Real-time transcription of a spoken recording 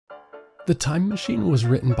The Time Machine was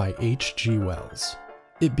written by H.G. Wells.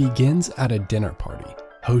 It begins at a dinner party,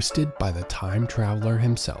 hosted by the time traveler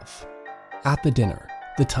himself. At the dinner,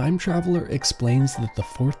 the time traveler explains that the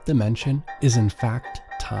fourth dimension is in fact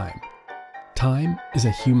time. Time is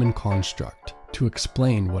a human construct to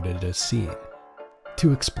explain what it is seeing.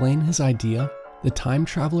 To explain his idea, the time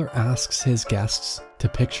traveler asks his guests to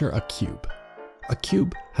picture a cube. A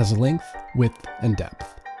cube has length, width, and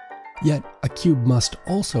depth. Yet, a cube must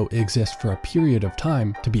also exist for a period of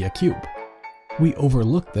time to be a cube. We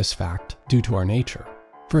overlook this fact due to our nature.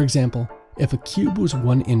 For example, if a cube was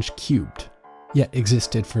 1 inch cubed, yet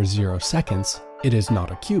existed for 0 seconds, it is not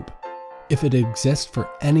a cube. If it exists for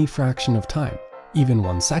any fraction of time, even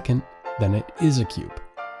 1 second, then it is a cube.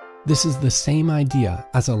 This is the same idea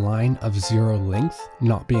as a line of 0 length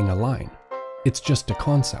not being a line. It's just a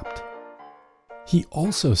concept. He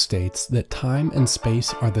also states that time and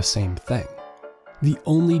space are the same thing. The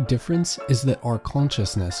only difference is that our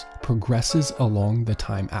consciousness progresses along the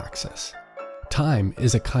time axis. Time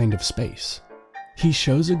is a kind of space. He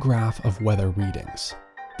shows a graph of weather readings.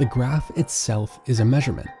 The graph itself is a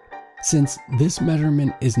measurement. Since this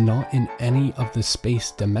measurement is not in any of the space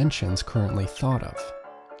dimensions currently thought of.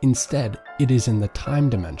 Instead, it is in the time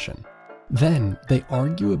dimension. Then they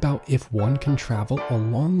argue about if one can travel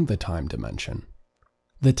along the time dimension.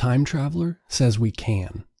 The time traveler says we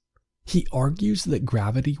can. He argues that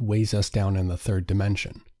gravity weighs us down in the third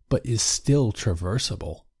dimension, but is still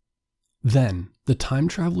traversable. Then, the time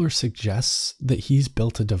traveler suggests that he's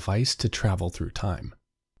built a device to travel through time.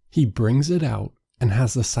 He brings it out and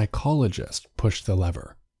has the psychologist push the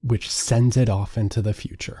lever, which sends it off into the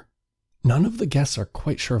future. None of the guests are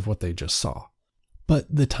quite sure of what they just saw, but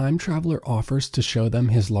the time traveler offers to show them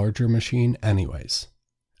his larger machine anyways.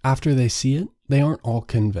 After they see it, they aren't all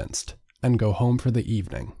convinced, and go home for the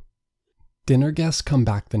evening. Dinner guests come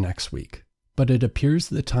back the next week, but it appears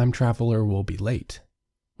the time traveler will be late.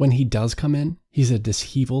 When he does come in, he's a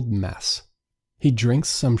disheveled mess. He drinks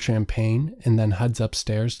some champagne and then heads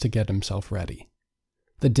upstairs to get himself ready.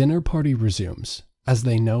 The dinner party resumes, as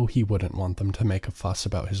they know he wouldn't want them to make a fuss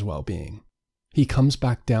about his well-being. He comes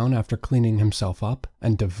back down after cleaning himself up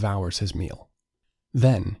and devours his meal.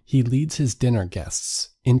 Then he leads his dinner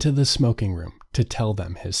guests into the smoking room to tell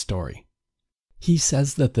them his story. He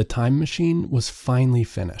says that the time machine was finally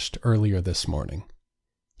finished earlier this morning.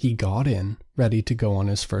 He got in, ready to go on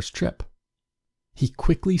his first trip. He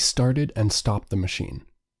quickly started and stopped the machine.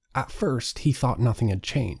 At first, he thought nothing had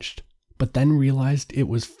changed, but then realized it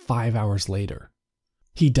was 5 hours later.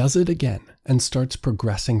 He does it again and starts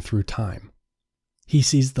progressing through time. He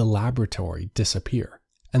sees the laboratory disappear,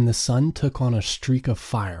 and the sun took on a streak of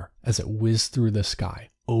fire as it whizzed through the sky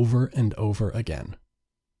over and over again.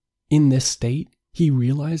 In this state, he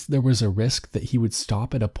realized there was a risk that he would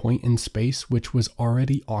stop at a point in space which was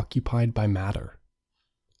already occupied by matter.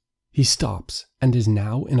 He stops and is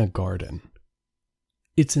now in a garden.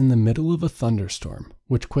 It's in the middle of a thunderstorm,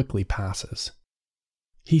 which quickly passes.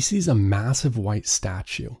 He sees a massive white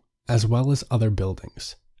statue, as well as other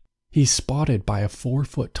buildings. He's spotted by a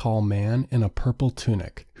 4-foot-tall man in a purple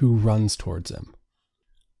tunic who runs towards him.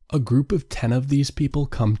 A group of 10 of these people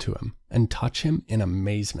come to him and touch him in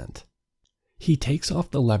amazement. He takes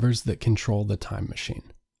off the levers that control the time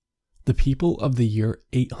machine. The people of the year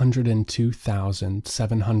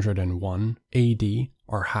 802,701 AD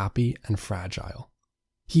are happy and fragile.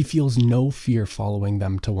 He feels no fear following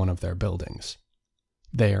them to one of their buildings.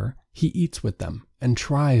 There, he eats with them and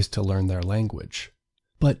tries to learn their language.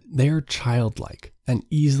 But they are childlike and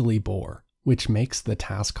easily bore, which makes the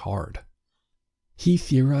task hard. He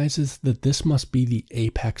theorizes that this must be the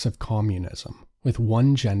apex of communism, with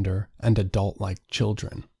one gender and adult-like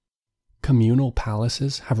children. Communal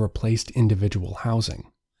palaces have replaced individual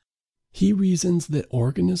housing. He reasons that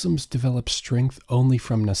organisms develop strength only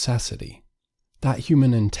from necessity, that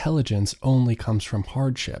human intelligence only comes from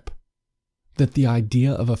hardship, that the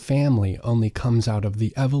idea of a family only comes out of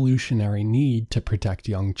the evolutionary need to protect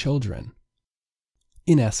young children.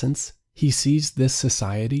 In essence, he sees this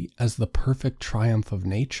society as the perfect triumph of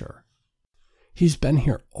nature. He's been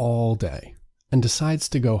here all day and decides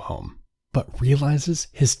to go home, but realizes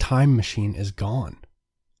his time machine is gone.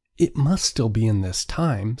 It must still be in this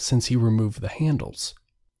time since he removed the handles.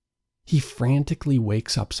 He frantically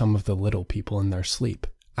wakes up some of the little people in their sleep,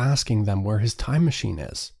 asking them where his time machine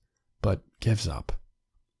is, but gives up.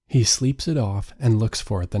 He sleeps it off and looks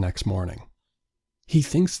for it the next morning. He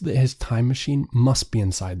thinks that his time machine must be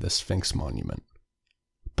inside the Sphinx monument,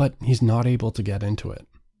 but he's not able to get into it.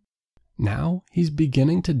 Now he's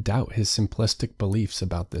beginning to doubt his simplistic beliefs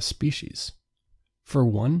about this species. For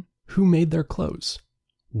one, who made their clothes?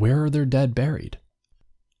 Where are their dead buried?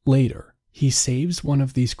 Later, he saves one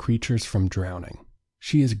of these creatures from drowning.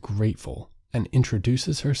 She is grateful and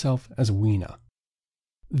introduces herself as Weena.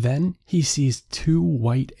 Then he sees two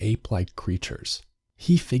white ape-like creatures.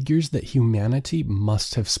 He figures that humanity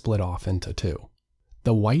must have split off into two.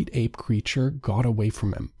 The white ape creature got away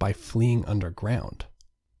from him by fleeing underground.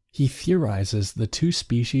 He theorizes the two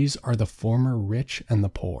species are the former rich and the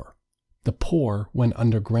poor. The poor went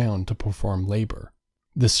underground to perform labor.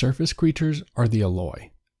 The surface creatures are the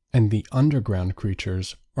Eloi, and the underground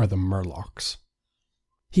creatures are the Murlocs.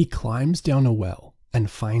 He climbs down a well and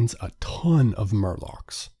finds a ton of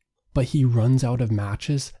Murlocs, but he runs out of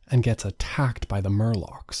matches and gets attacked by the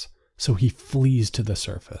Murlocs, so he flees to the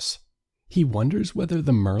surface. He wonders whether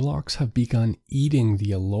the Murlocs have begun eating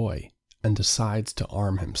the Eloi and decides to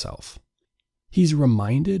arm himself. He's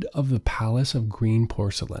reminded of the palace of green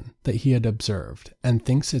porcelain that he had observed and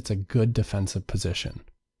thinks it's a good defensive position.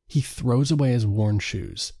 He throws away his worn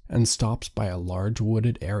shoes and stops by a large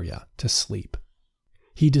wooded area to sleep.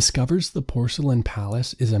 He discovers the porcelain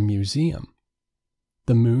palace is a museum.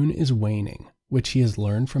 The moon is waning, which he has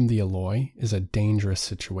learned from the Eloi is a dangerous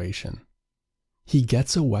situation. He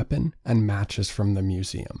gets a weapon and matches from the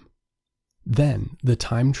museum. Then the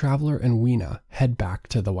time traveler and Weena head back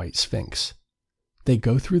to the White Sphinx. They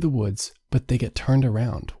go through the woods, but they get turned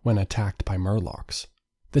around when attacked by Murlocs.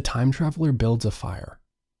 The time traveler builds a fire.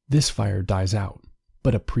 This fire dies out,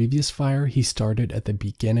 but a previous fire he started at the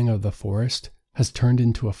beginning of the forest has turned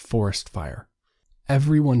into a forest fire.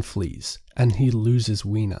 Everyone flees, and he loses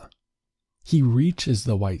Weena. He reaches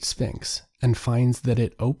the White Sphinx and finds that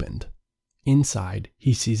it opened. Inside,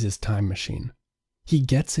 he sees his time machine. He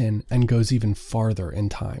gets in and goes even farther in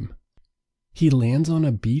time. He lands on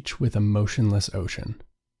a beach with a motionless ocean.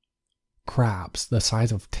 Crabs the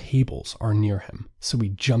size of tables are near him, so he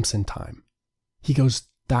jumps in time. He goes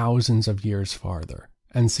thousands of years farther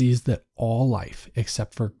and sees that all life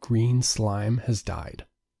except for green slime has died.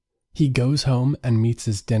 He goes home and meets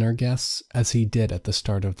his dinner guests as he did at the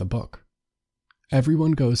start of the book.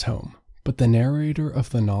 Everyone goes home, but the narrator of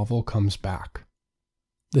the novel comes back.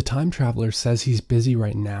 The time traveler says he's busy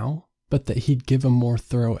right now, but that he'd give a more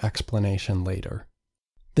thorough explanation later.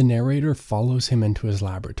 The narrator follows him into his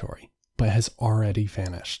laboratory, but has already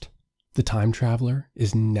vanished. The time traveler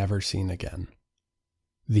is never seen again.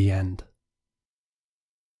 The end.